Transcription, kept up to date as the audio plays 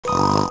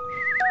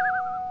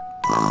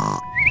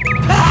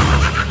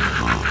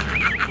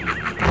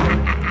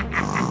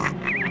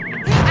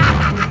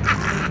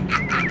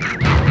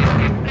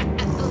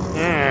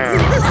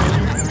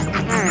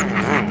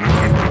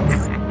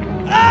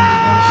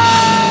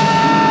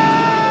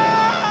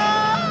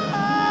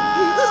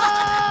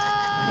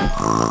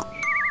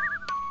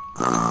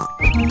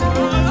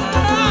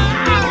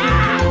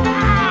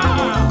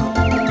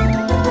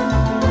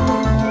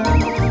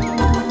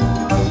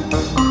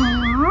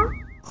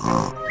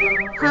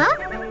А?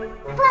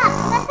 Пап,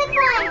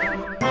 засыпай!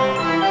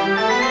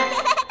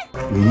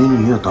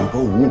 Не-не-не, там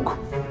паук.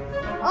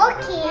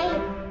 Окей.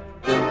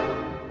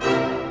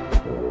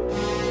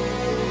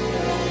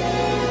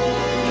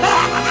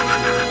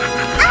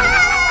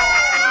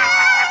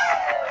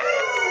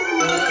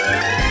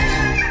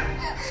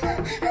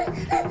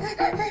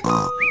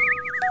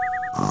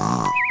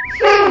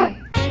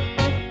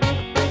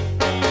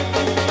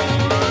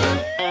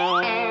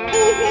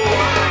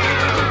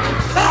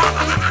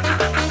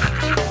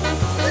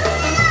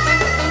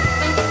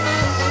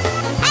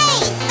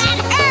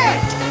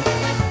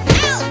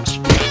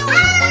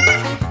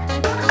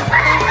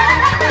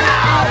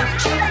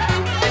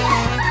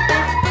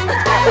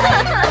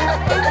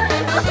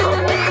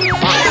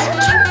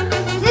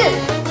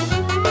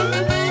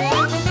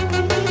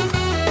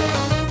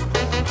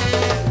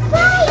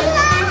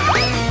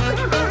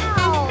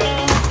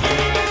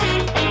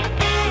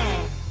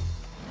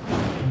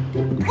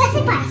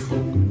 Просыпайся.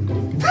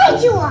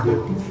 Пойдем.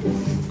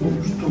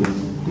 Что?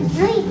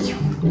 Ну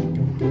идем.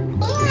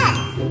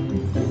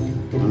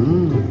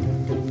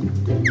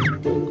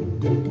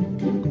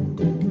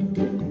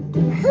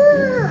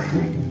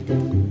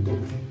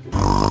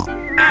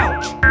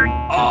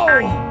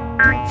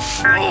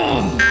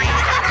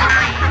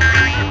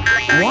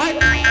 What?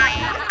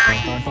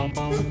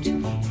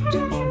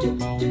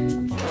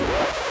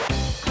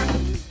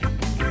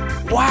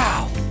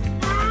 Wow!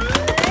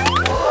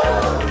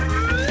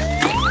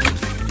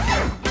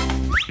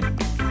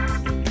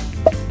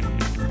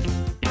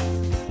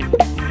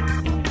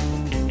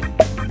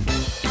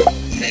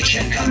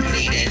 Mission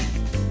completed.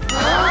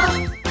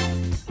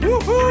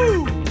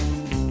 Woohoo!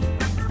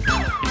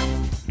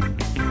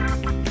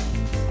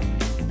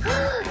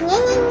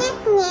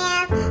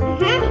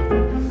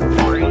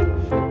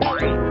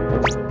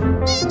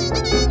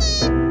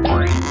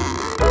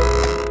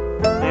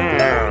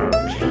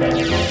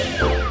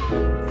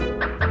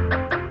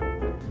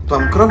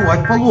 Там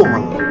кровать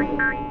поломана.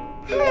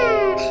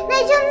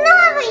 Найдем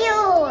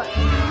новую.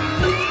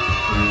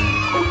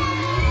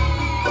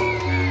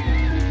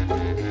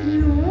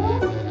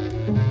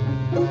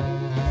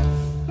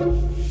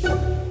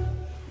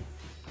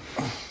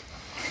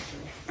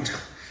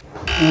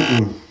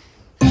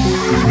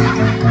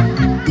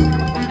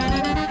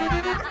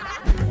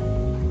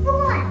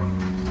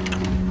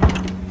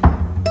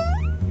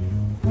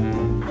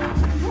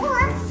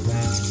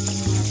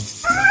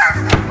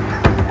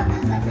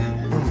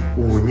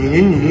 О,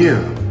 не-не-не.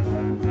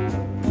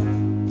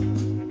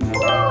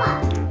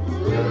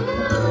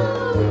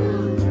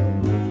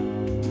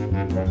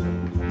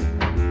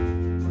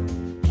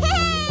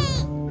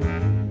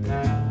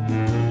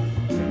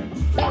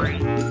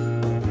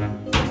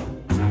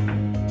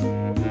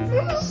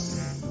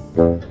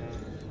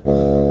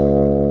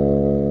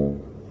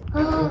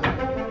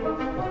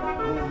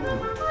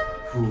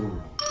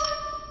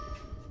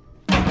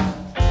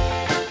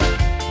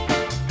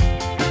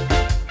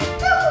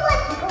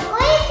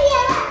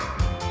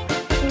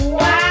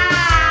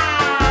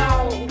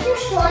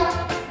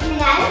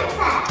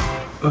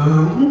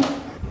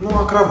 Ну,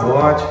 а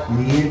кровать,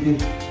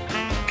 мебель.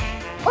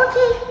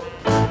 Окей.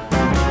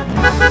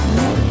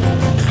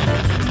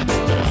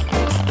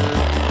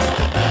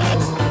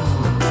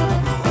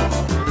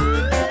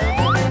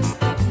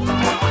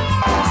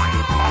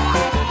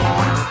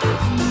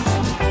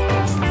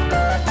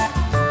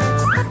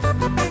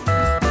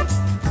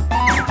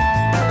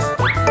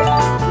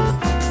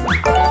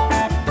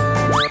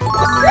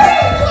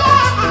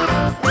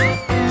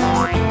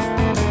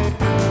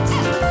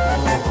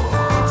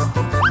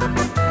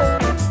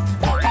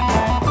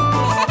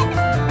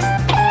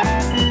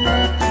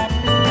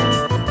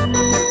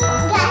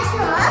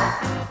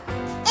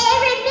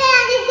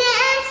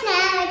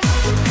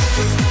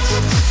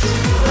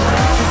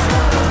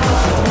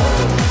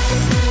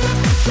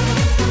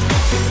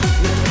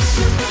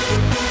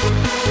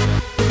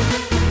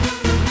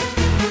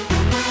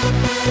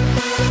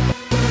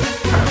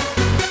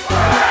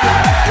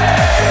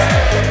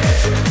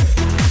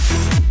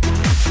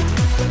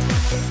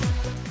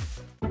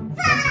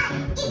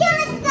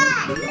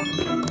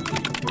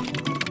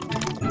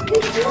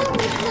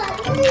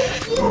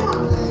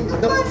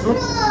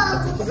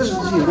 Подожди,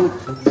 ну.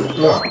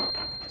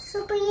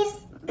 Супа есть.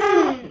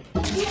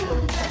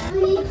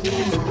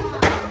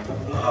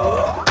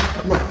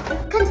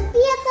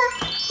 Конфета.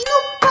 Ну,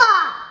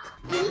 пап.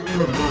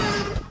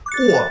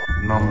 О,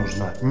 нам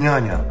нужна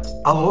няня.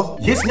 Алло,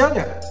 есть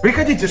няня?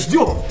 Приходите,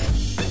 ждем.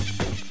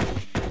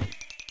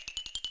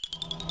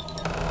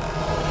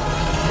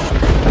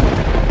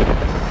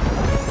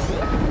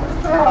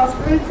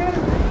 Здравствуйте.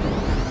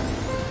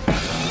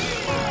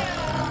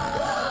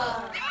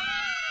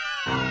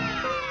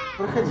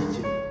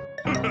 Проходите.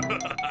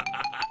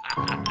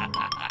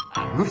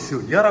 Ну все,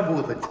 я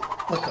работать.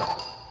 Пока.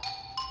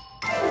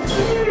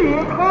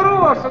 Привет,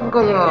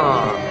 хорошенькая.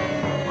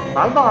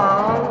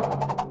 Бай-бай.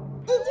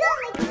 Идем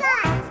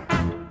играть.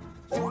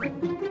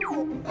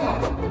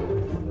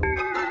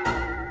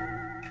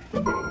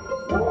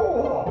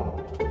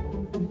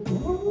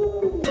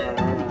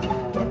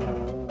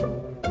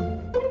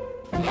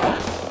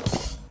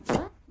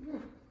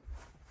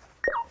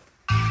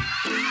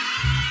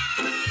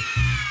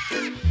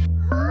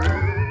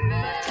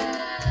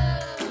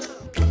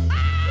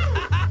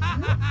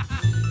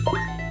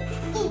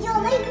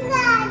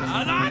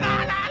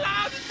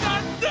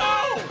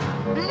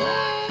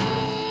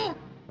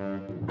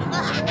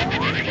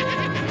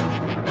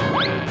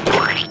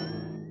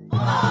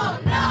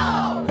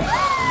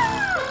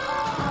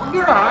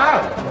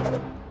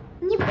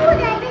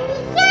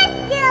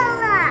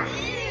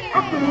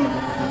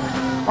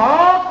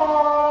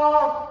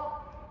 Папа!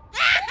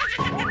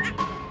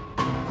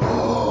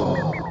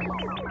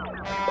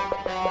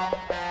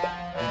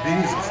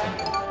 Бери за собой.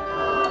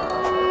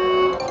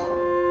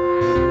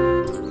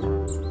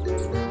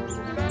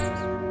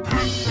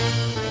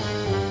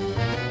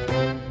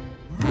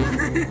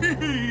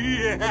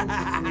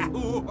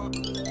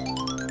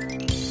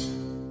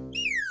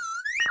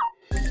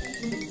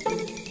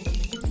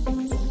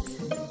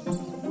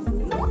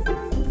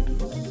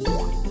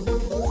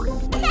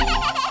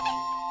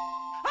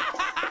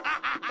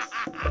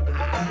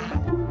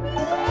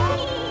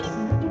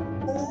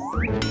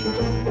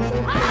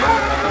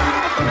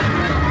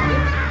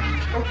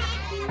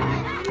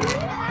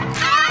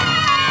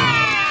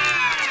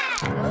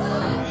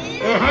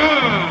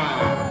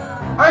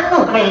 А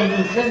ну-ка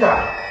иди сюда.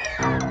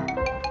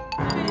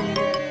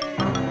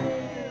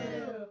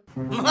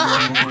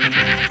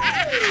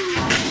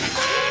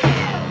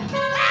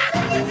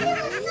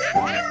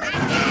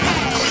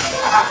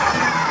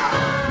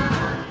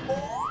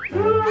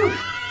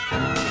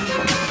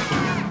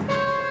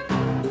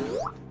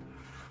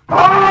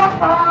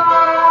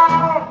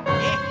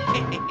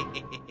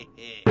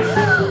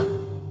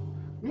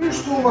 Ну и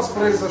что у вас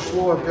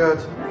произошло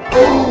опять?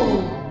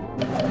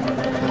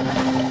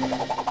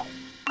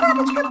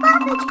 Папочка,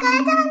 папочка,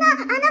 это она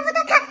вот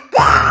такая.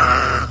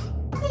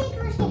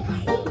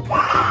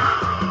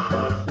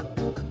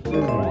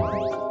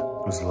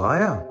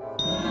 Злая?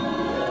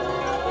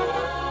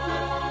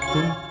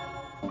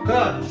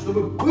 Так,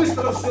 чтобы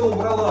быстро все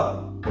убрала.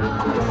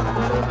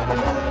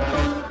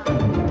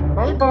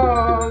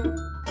 Бай-бай.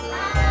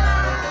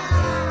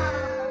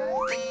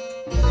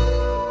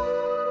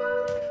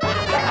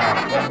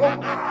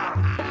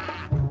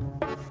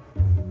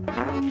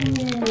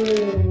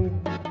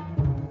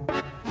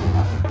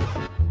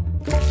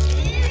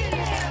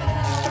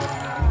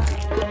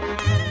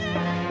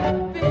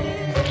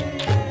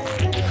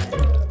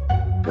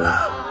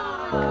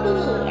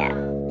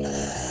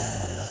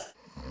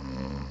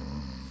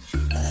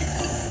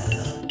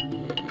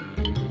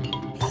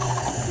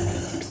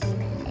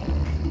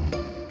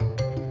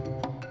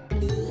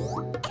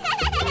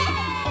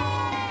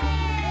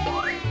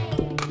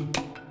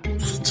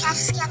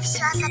 Сейчас я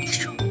все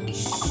запишу.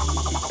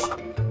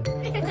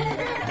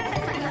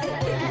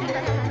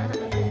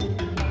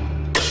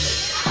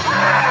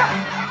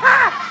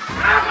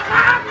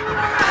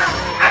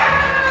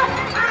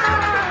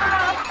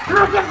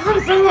 Ну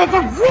держись, я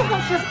тебя в угол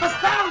сейчас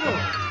поставлю.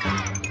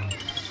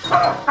 О,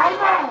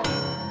 поймал.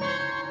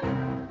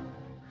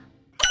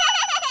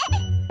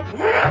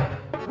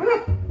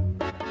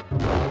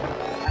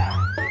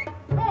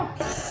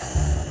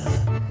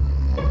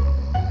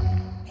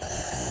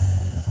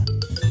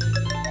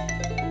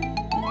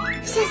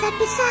 Все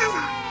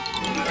записала.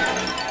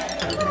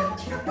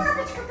 Папочка,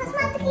 папочка,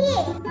 посмотри.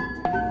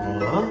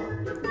 А?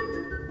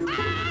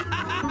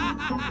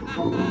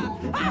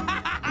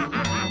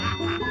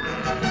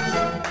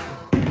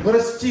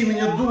 Прости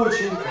меня,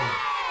 доченька.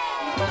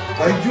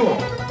 Пойдем.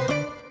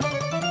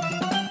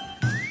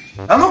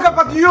 А ну-ка,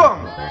 подъем!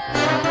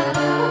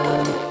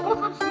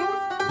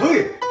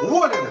 Вы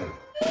уволены!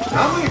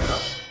 На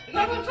выход!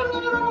 Я ничего не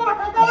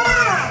виновата,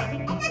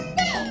 давай!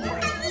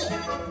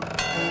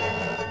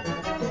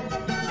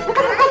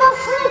 Это какая-то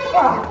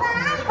ошибка!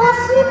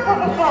 Ошибка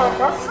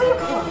какая-то,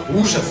 ошибка!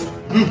 Ужас!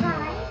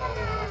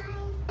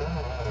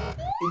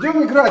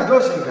 Идем играть,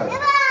 доченька.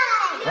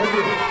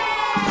 Пойдем.